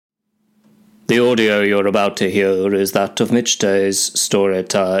The audio you're about to hear is that of Mitch Day's story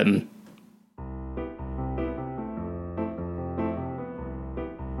time.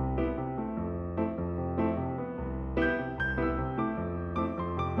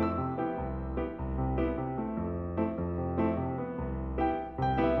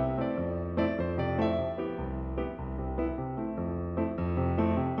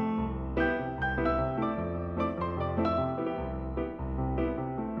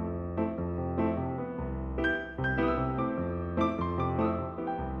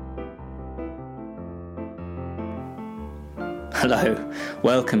 Hello,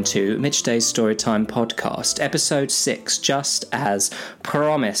 welcome to Mitch Day's Storytime podcast, episode 6, just as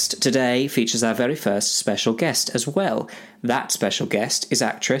promised. Today features our very first special guest as well. That special guest is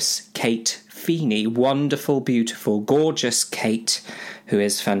actress Kate Feeney. Wonderful, beautiful, gorgeous Kate, who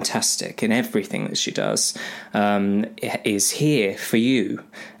is fantastic in everything that she does, is here for you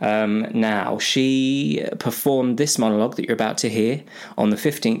now. She performed this monologue that you're about to hear on the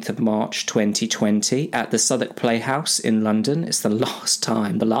 15th of March 2020 at the Southwark Playhouse in London. It's the last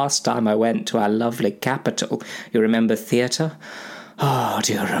time I went to our lovely capital. You remember theatre? Oh,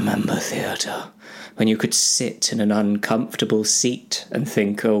 do you remember theatre? When you could sit in an uncomfortable seat and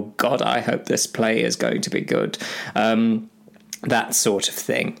think, oh God, I hope this play is going to be good. That sort of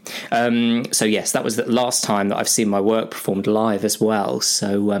thing. So yes, that was the last time that I've seen my work performed live as well.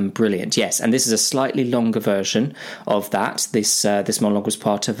 So brilliant. Yes, and this is a slightly longer version of that. This monologue was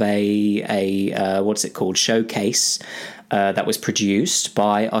part of a what's it called? Showcase that was produced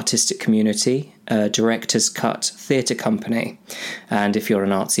by Artistic Community Director's Cut Theatre Company. And if you're an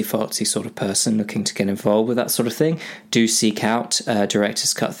artsy-fartsy sort of person looking to get involved with that sort of thing, do seek out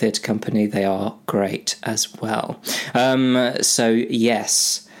Director's Cut Theatre Company. They are great as well. So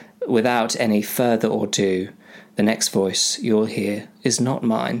yes, without any further ado, the next voice you'll hear is not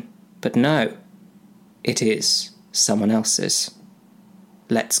mine, but no, it is someone else's.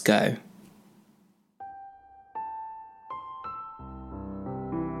 Let's go.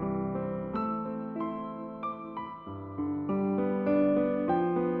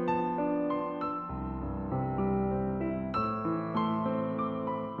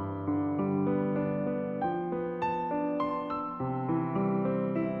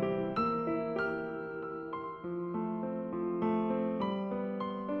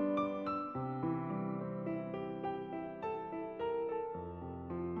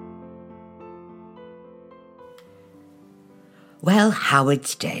 Well,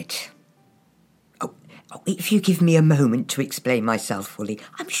 Howard's dead. Oh, if you give me a moment to explain myself fully,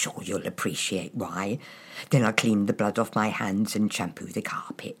 I'm sure you'll appreciate why. Then I'll clean the blood off my hands and shampoo the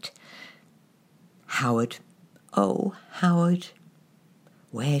carpet. Howard. Oh, Howard.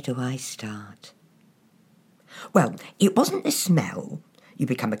 Where do I start? Well, it wasn't the smell. You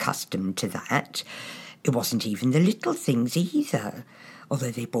become accustomed to that. It wasn't even the little things either,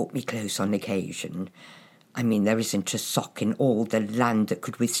 although they brought me close on occasion. I mean, there isn't a sock in all the land that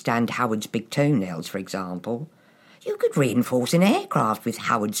could withstand Howard's big toenails, for example. You could reinforce an aircraft with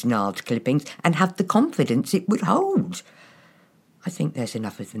Howard's gnarled clippings and have the confidence it would hold. I think there's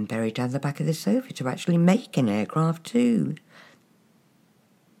enough of them buried down the back of the sofa to actually make an aircraft too.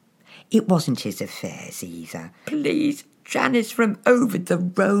 It wasn't his affairs either. Please, Janice from over the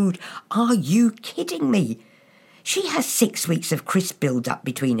road, are you kidding me? She has 6 weeks of crisp build-up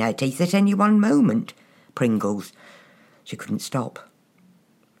between her teeth at any one moment. Pringles. She couldn't stop.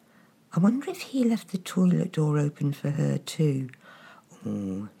 I wonder if he left the toilet door open for her too.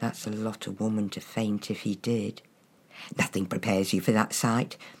 Oh, that's a lot of woman to faint if he did. Nothing prepares you for that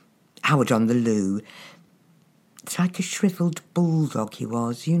sight. Howard on the loo. It's like a shrivelled bulldog he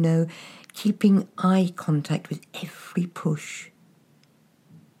was, you know, keeping eye contact with every push.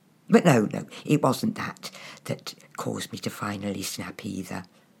 But no, it wasn't that caused me to finally snap either.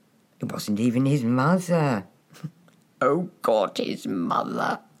 It wasn't even his mother. Oh, God, his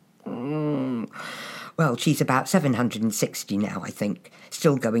mother. Well, she's about 760 now, I think.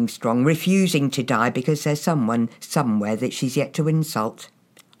 Still going strong, refusing to die because there's someone somewhere that she's yet to insult.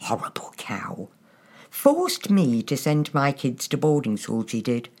 Horrible cow. Forced me to send my kids to boarding school, she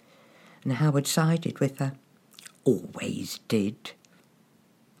did. And Howard sided with her. Always did.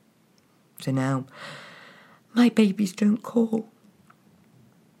 So now, my babies don't call.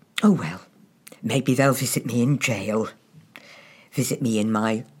 Oh, well, maybe they'll visit me in jail. Visit me in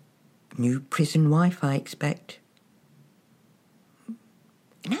my new prison wife, I expect.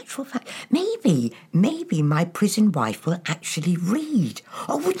 In actual fact, maybe my prison wife will actually read.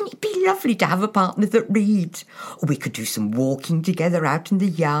 Oh, wouldn't it be lovely to have a partner that reads? Or we could do some walking together out in the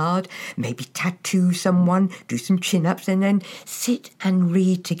yard, maybe tattoo someone, do some chin-ups, and then sit and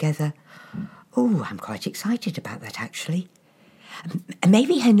read together. Oh, I'm quite excited about that, actually.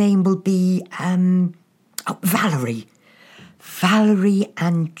 Maybe her name will be, Valerie. Valerie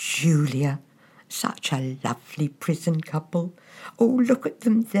and Julia. Such a lovely prison couple. Oh, look at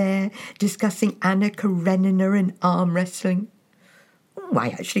them there, discussing Anna Karenina and arm wrestling. Oh, I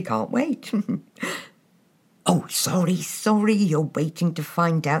actually can't wait. Oh, sorry, you're waiting to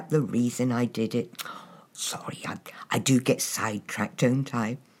find out the reason I did it. Sorry, I do get sidetracked, don't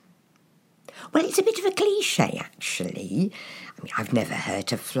I? Well, it's a bit of a cliché, actually. I mean, I've never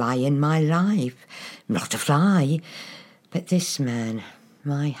hurt a fly in my life. Not a fly. But this man,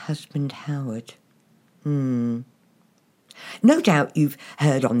 my husband Howard. No doubt you've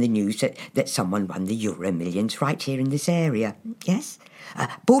heard on the news that someone won the Euro Millions right here in this area. Yes?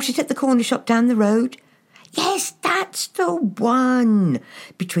 Bought it at the corner shop down the road. Yes, that's the one.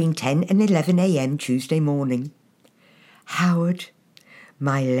 Between 10 and 11 a.m. Tuesday morning. Howard,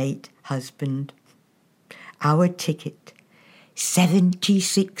 my late husband. Our ticket,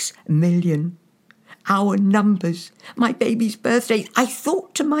 76 million. Our numbers, my baby's birthday. I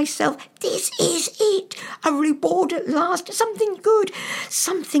thought to myself, this is it. A reward at last, something good.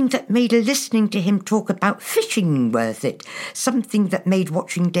 Something that made listening to him talk about fishing worth it. Something that made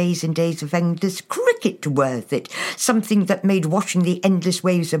watching days and days of endless cricket worth it. Something that made watching the endless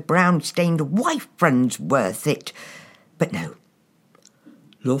waves of brown-stained wife runs worth it. But no.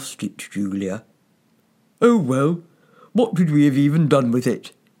 Lost it, Julia. Oh, well, what could we have even done with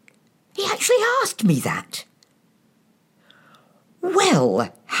it? He actually asked me that. Well,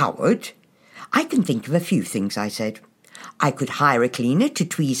 Howard, I can think of a few things, I said. I could hire a cleaner to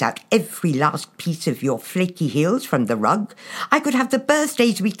tweeze out every last piece of your flaky heels from the rug. I could have the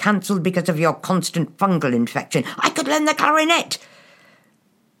birthdays we cancelled because of your constant fungal infection. I could learn the clarinet.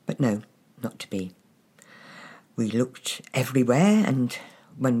 But no, not to be. We looked everywhere, and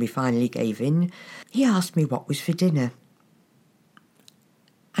when we finally gave in, he asked me what was for dinner.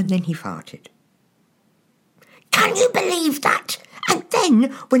 And then he farted. Can you believe that? And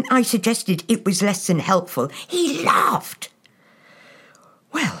then, when I suggested it was less than helpful, he laughed.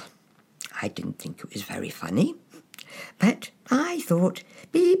 Well, I didn't think it was very funny, but I thought,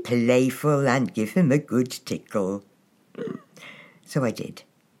 be playful and give him a good tickle. So I did,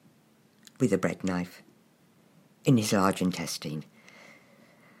 with a bread knife, in his large intestine.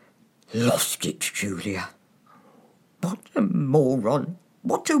 Lost it, Julia. What a moron.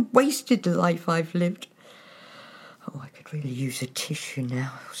 What a wasted life I've lived. Oh, I could really use a tissue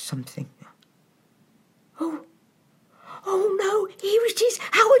now or something. Oh no, here it is.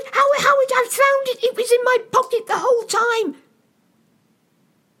 Howard, I found it. It was in my pocket the whole time.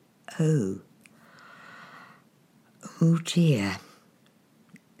 Oh dear.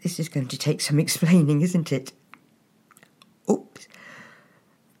 This is going to take some explaining, isn't it? Oops.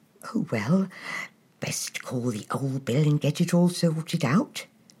 Oh, well, best call the old Bill and get it all sorted out.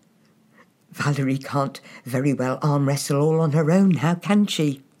 Valerie can't very well arm wrestle all on her own now, can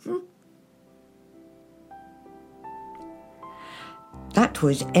she? That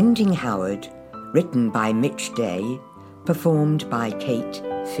was Ending Howard, written by Mitch Day, performed by Kate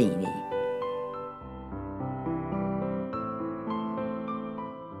Feeney.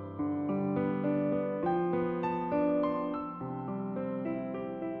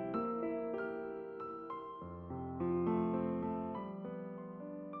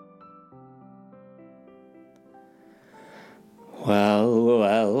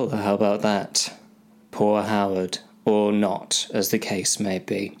 Well, how about that? Poor Howard, or not, as the case may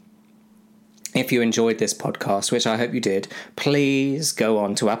be. If you enjoyed this podcast, which I hope you did, please go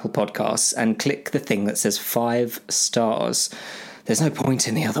on to Apple Podcasts and click the thing that says 5 stars. There's no point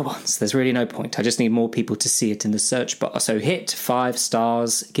in the other ones. There's really no point. I just need more people to see it in the search bar. So hit 5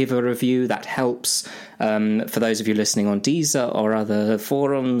 stars, give a review. That helps. For those of you listening on Deezer or other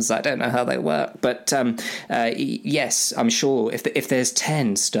forums, I don't know how they work. But yes, I'm sure if there's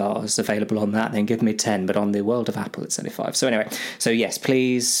 10 stars available on that, then give me 10. But on the world of Apple, it's only 5. So anyway, so yes,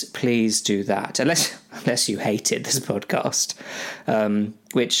 please do that. Unless you hated this podcast,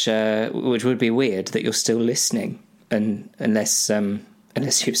 which would be weird that you're still listening. And unless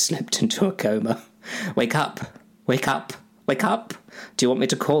you've slipped into a coma. Wake up. Do you want me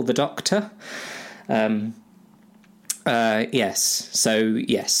to call the doctor? Yes. So,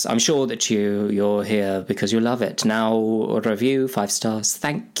 yes, I'm sure that you're here because you love it. Now, a review, 5 stars.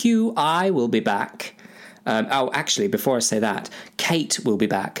 Thank you. I will be back Actually, before I say that, Kate will be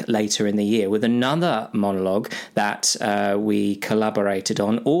back later in the year with another monologue that we collaborated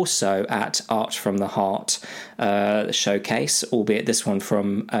on, also at Art from the Heart showcase, albeit this one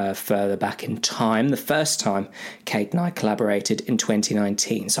from further back in time. The first time Kate and I collaborated in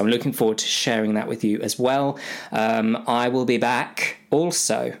 2019. So I'm looking forward to sharing that with you as well. I will be back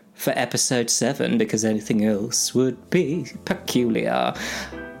also for episode 7, because anything else would be peculiar.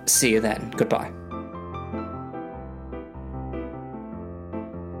 See you then. Goodbye.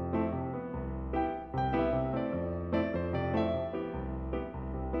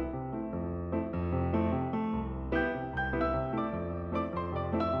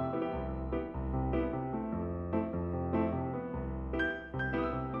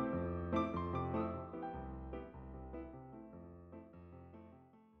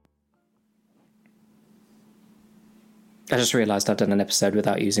 I just realised I've done an episode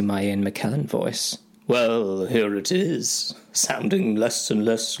without using my Ian McKellen voice. Well, here it is, sounding less and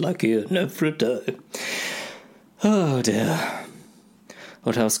less like Ian every day. Oh dear.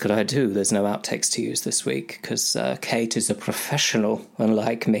 What else could I do? There's no outtakes to use this week, because Kate is a professional,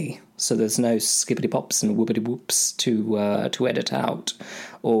 unlike me. So there's no skibbity-pops and whoopity-whoops to edit out,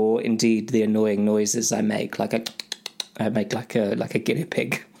 or indeed the annoying noises I make, like a guinea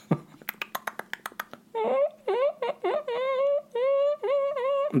pig.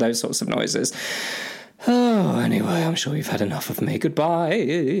 Those sorts of noises. Oh, anyway, I'm sure you've had enough of me. Goodbye.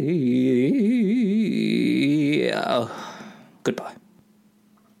 Oh, goodbye.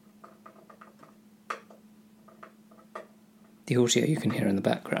 The audio you can hear in the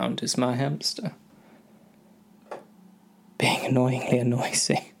background is my hamster being annoyingly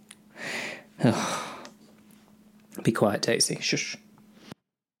noisy. Oh. Be quiet, Daisy. Shush.